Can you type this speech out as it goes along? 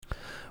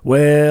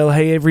Well,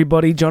 hey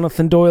everybody,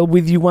 Jonathan Doyle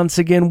with you once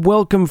again.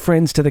 Welcome,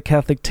 friends, to the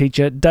Catholic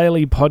Teacher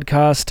Daily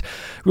Podcast.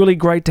 Really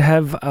great to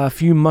have a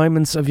few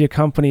moments of your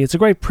company. It's a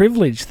great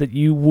privilege that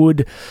you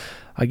would,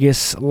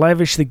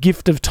 lavish the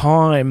gift of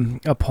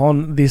time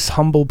upon this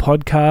humble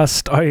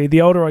podcast.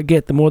 The older I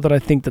get, the more that I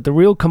think that the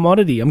real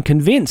commodity, I'm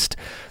convinced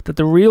that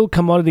the real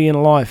commodity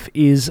in life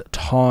is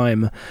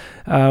time.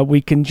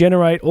 We can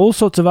generate all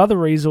sorts of other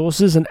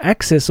resources and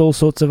access all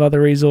sorts of other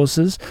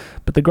resources,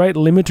 but the great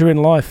limiter in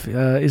life,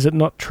 is it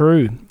not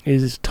true,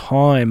 is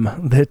time,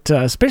 that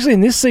especially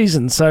in this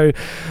season. So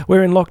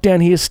we're in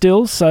lockdown here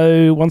still,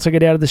 so once I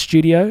get out of the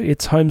studio,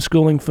 it's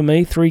homeschooling for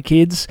me, 3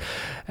 kids,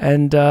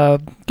 and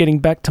getting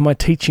back to my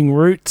teaching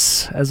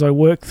roots as I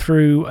work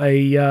through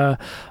a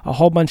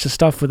whole bunch of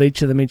stuff with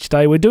each of them each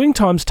day. We're doing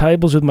times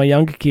tables with my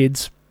younger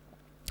kids.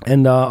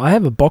 And I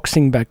have a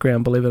boxing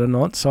background, believe it or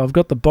not, so I've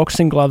got the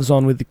boxing gloves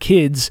on with the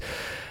kids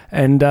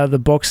and the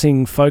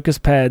boxing focus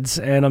pads,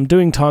 and I'm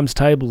doing times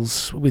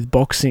tables with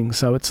boxing,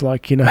 so it's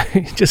like,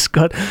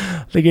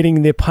 they're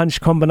getting their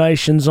punch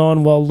combinations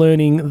on while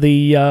learning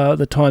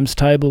the times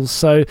tables,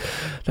 so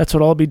that's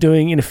what I'll be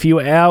doing in a few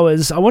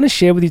hours. I want to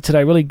share with you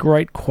today a really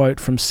great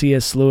quote from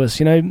C.S.Lewis.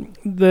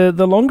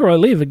 The longer I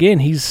live, again,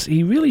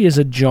 he really is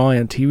a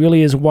giant. He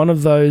really is one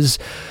of those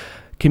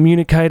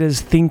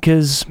communicators,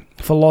 thinkers,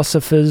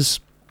 philosophers,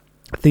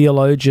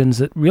 theologians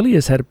that really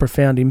has had a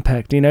profound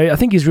impact. I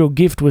think his real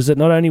gift was that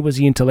not only was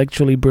he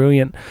intellectually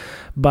brilliant,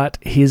 but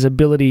his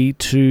ability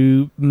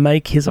to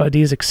make his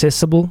ideas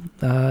accessible.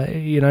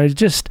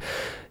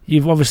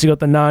 You've obviously got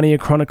the Narnia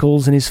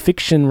Chronicles and his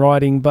fiction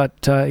writing, but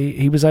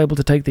he was able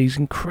to take these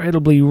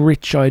incredibly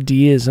rich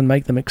ideas and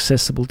make them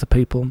accessible to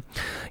people.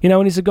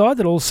 And he's a guy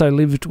that also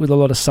lived with a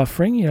lot of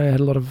suffering. Had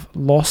a lot of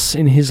loss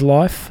in his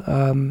life.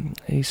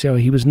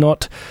 He was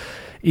not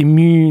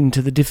immune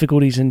to the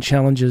difficulties and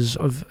challenges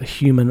of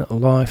human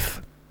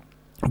life.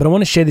 But I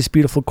want to share this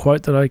beautiful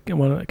quote that I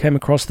came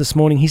across this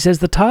morning. He says,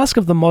 "The task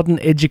of the modern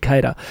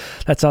educator,"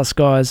 that's us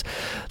guys,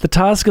 "the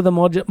task of the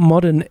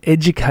modern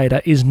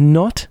educator is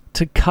not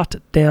to cut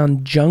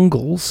down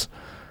jungles,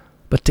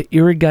 but to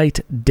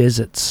irrigate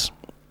deserts."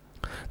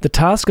 The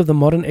task of the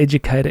modern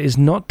educator is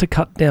not to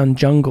cut down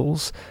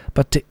jungles,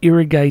 but to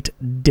irrigate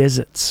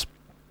deserts.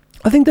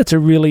 I think that's a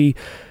really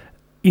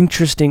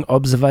interesting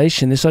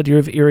observation, this idea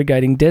of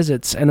irrigating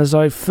deserts. And as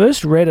I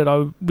first read it,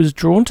 I was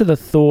drawn to the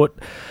thought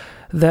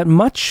that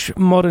much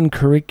modern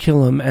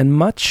curriculum and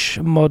much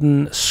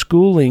modern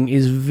schooling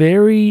is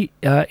very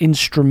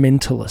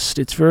instrumentalist.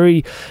 It's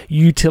very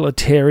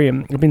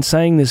utilitarian. I've been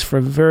saying this for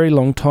a very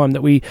long time,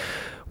 that we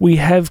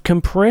have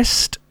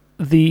compressed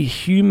the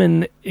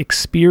human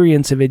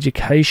experience of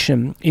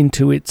education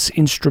into its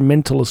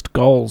instrumentalist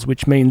goals,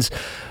 which means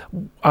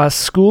our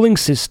schooling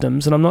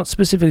systems, and I'm not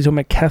specifically talking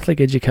about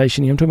Catholic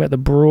education here, I'm talking about the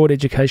broad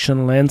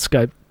educational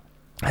landscape,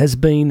 has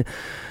been,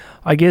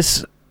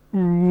 it's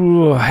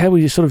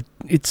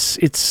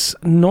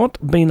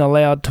not been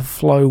allowed to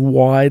flow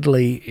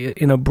widely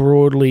in a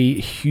broadly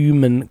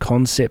human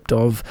concept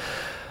of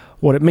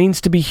what it means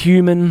to be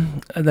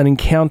human, that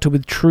encounter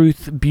with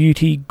truth,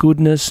 beauty,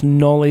 goodness,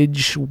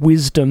 knowledge,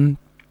 wisdom.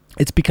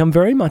 It's become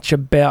very much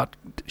about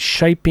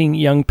shaping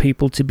young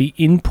people to be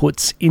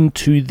inputs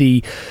into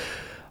the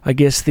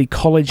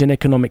college and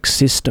economic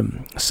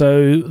system,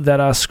 so that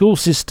our school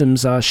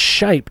systems are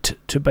shaped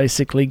to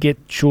basically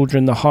get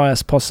children the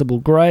highest possible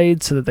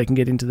grades so that they can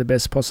get into the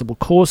best possible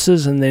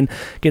courses and then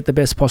get the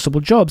best possible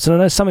jobs. And I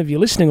know some of you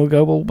listening will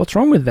go, well, what's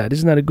wrong with that?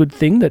 Isn't that a good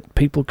thing that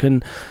people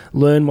can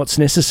learn what's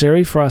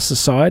necessary for our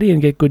society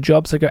and get good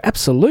jobs? I go,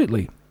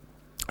 absolutely.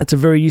 It's a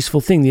very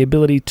useful thing. The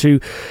ability to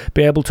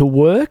be able to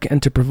work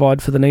and to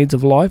provide for the needs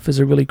of life is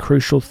a really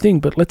crucial thing.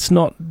 But let's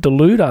not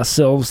delude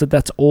ourselves that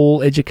that's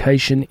all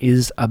education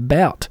is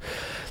about.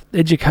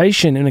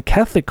 Education in a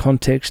Catholic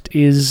context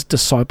is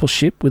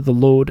discipleship with the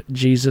Lord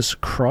Jesus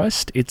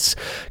Christ. It's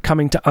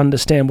coming to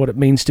understand what it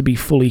means to be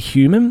fully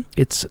human.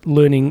 It's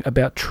learning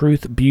about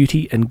truth,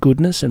 beauty, and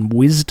goodness and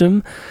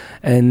wisdom,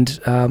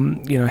 and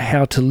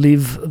how to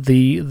live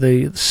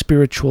the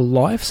spiritual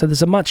life. So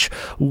there's a much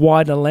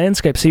wider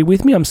landscape. See,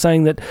 with me, I'm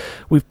saying that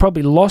we've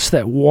probably lost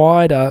that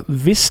wider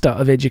vista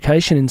of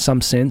education in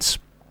some sense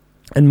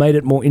and made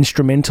it more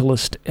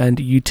instrumentalist and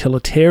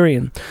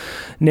utilitarian.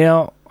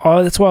 Now,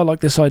 that's why I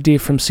like this idea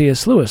from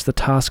C.S. Lewis. The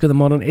task of the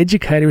modern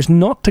educator is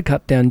not to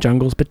cut down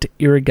jungles, but to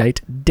irrigate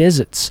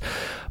deserts.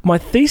 My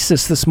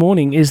thesis this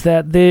morning is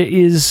that there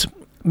is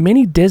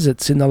many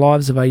deserts in the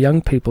lives of our young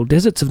people,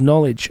 deserts of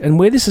knowledge. And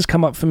where this has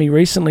come up for me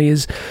recently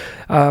is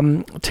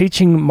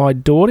teaching my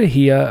daughter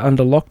here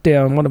under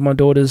lockdown. One of my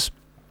daughters,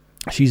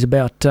 she's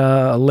about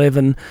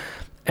 11,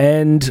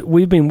 and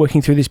we've been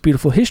working through this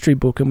beautiful history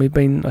book, and we've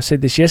been, I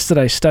said this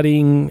yesterday,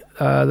 studying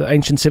the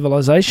ancient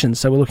civilizations.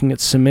 So we're looking at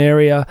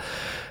Sumeria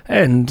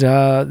and,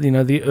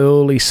 the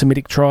early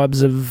Semitic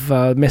tribes of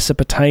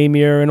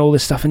Mesopotamia and all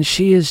this stuff. And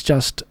she is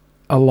just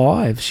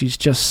alive. She's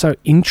just so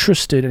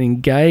interested and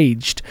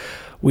engaged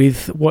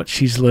with what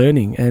she's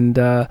learning. And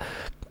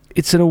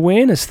it's an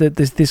awareness that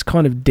there's this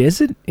kind of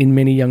desert in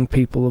many young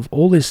people of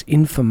all this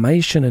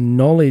information and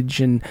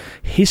knowledge and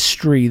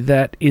history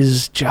that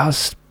is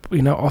just,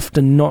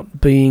 often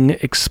not being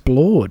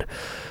explored.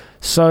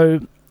 So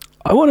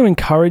I want to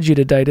encourage you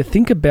today to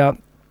think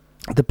about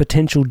the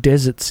potential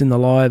deserts in the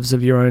lives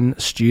of your own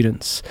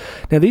students.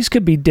 Now, these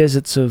could be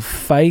deserts of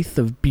faith,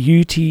 of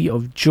beauty,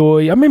 of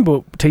joy. I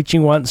remember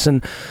teaching once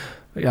and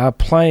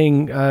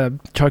playing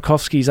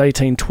Tchaikovsky's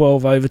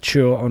 1812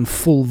 Overture on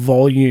full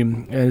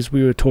volume as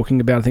we were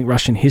talking about, I think,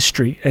 Russian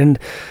history. And,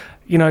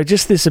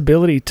 just this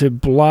ability to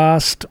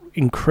blast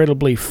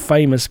incredibly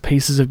famous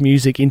pieces of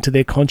music into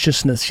their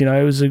consciousness.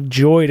 It was a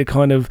joy to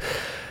kind of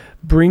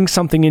bring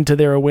something into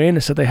their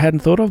awareness that they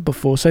hadn't thought of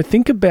before. So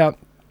think about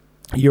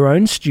your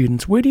own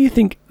students. Where do you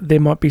think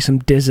there might be some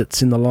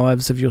deserts in the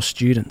lives of your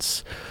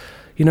students?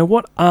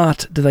 What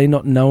art do they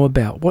not know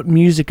about? What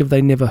music have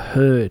they never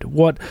heard?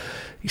 What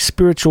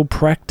spiritual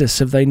practice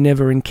have they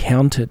never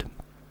encountered?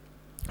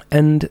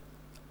 And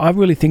I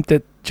really think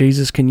that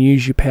Jesus can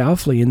use you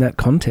powerfully in that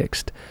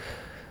context.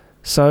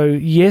 So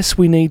yes,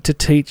 we need to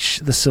teach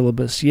the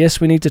syllabus. Yes,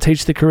 we need to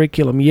teach the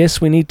curriculum. Yes,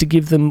 we need to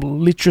give them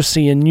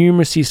literacy and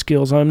numeracy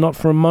skills. I'm not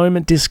for a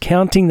moment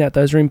discounting that.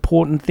 Those are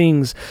important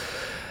things.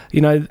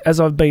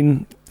 As I've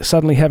been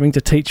suddenly having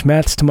to teach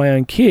maths to my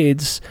own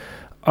kids,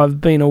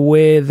 I've been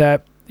aware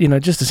that,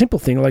 just a simple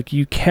thing, like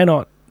you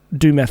cannot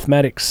do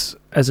mathematics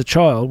as a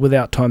child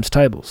without times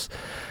tables.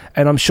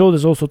 And I'm sure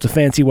there's all sorts of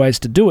fancy ways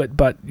to do it,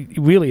 but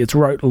really it's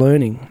rote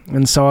learning.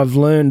 And so I've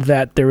learned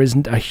that there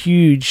isn't a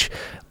huge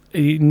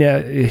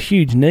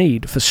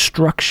need for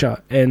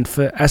structure and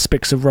for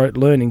aspects of rote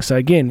learning. So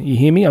again, you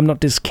hear me? I'm not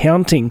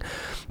discounting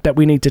that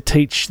we need to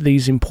teach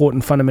these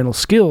important fundamental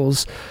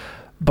skills,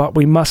 but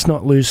we must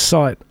not lose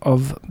sight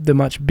of the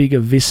much bigger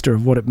vista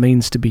of what it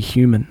means to be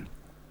human.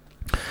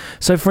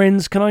 So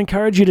friends, can I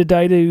encourage you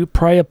today to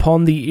pray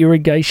upon the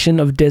irrigation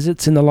of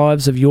deserts in the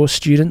lives of your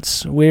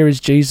students? Where is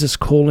Jesus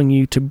calling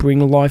you to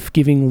bring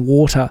life-giving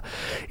water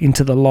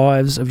into the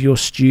lives of your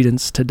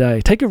students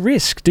today? Take a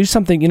risk. Do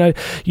something.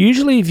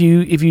 Usually if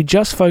you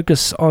just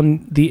focus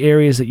on the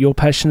areas that you're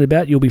passionate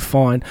about, you'll be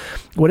fine.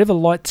 Whatever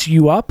lights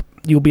you up,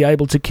 you'll be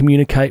able to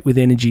communicate with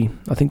energy.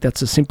 I think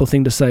that's a simple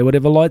thing to say.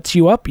 Whatever lights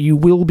you up, you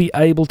will be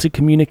able to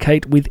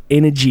communicate with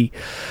energy.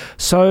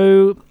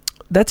 So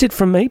that's it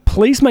from me.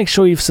 Please make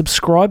sure you've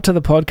subscribed to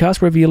the podcast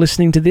wherever you're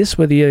listening to this,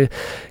 whether you're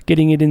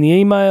getting it in the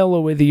email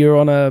or whether you're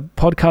on a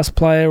podcast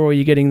player or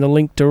you're getting the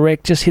link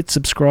direct. Just hit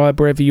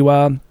subscribe wherever you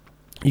are.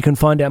 You can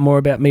find out more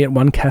about me at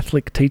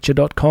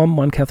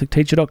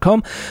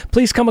onecatholicteacher.com.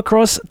 Please come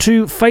across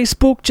to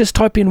Facebook. Just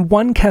type in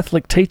One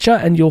Catholic Teacher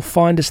and you'll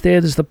find us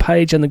there. There's the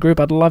page and the group.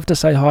 I'd love to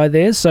say hi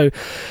there. So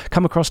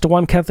come across to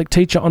One Catholic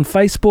Teacher on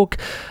Facebook.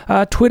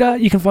 Twitter,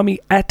 you can find me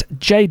at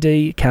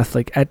JD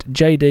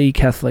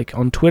Catholic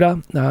on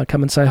Twitter.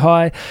 Come and say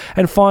hi.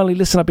 And finally,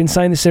 listen, I've been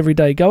saying this every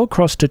day. Go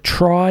across to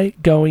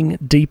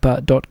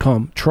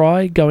trygoingdeeper.com.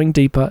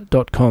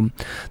 Trygoingdeeper.com.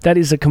 That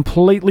is a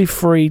completely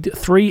free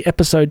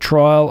 3-episode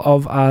trial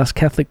of our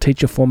Catholic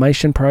Teacher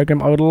Formation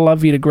Program. I would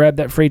love you to grab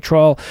that free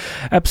trial.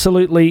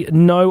 Absolutely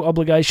no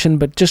obligation,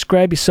 but just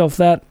grab yourself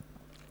that.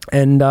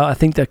 And I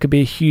think that could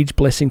be a huge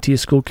blessing to your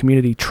school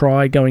community.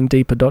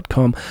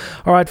 Trygoingdeeper.com.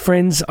 All right,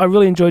 friends, I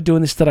really enjoyed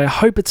doing this today. I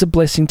hope it's a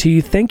blessing to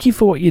you. Thank you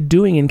for what you're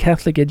doing in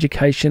Catholic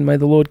education. May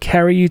the Lord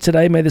carry you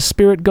today. May the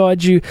Spirit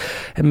guide you.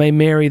 And may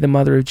Mary, the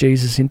Mother of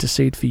Jesus,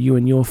 intercede for you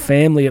and your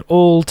family at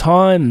all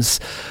times.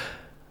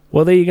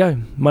 Well, there you go.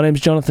 My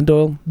name's Jonathan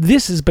Doyle.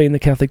 This has been the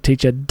Catholic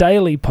Teacher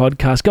Daily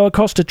Podcast. Go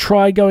across to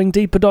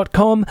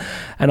trygoingdeeper.com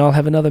and I'll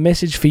have another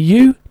message for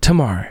you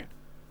tomorrow.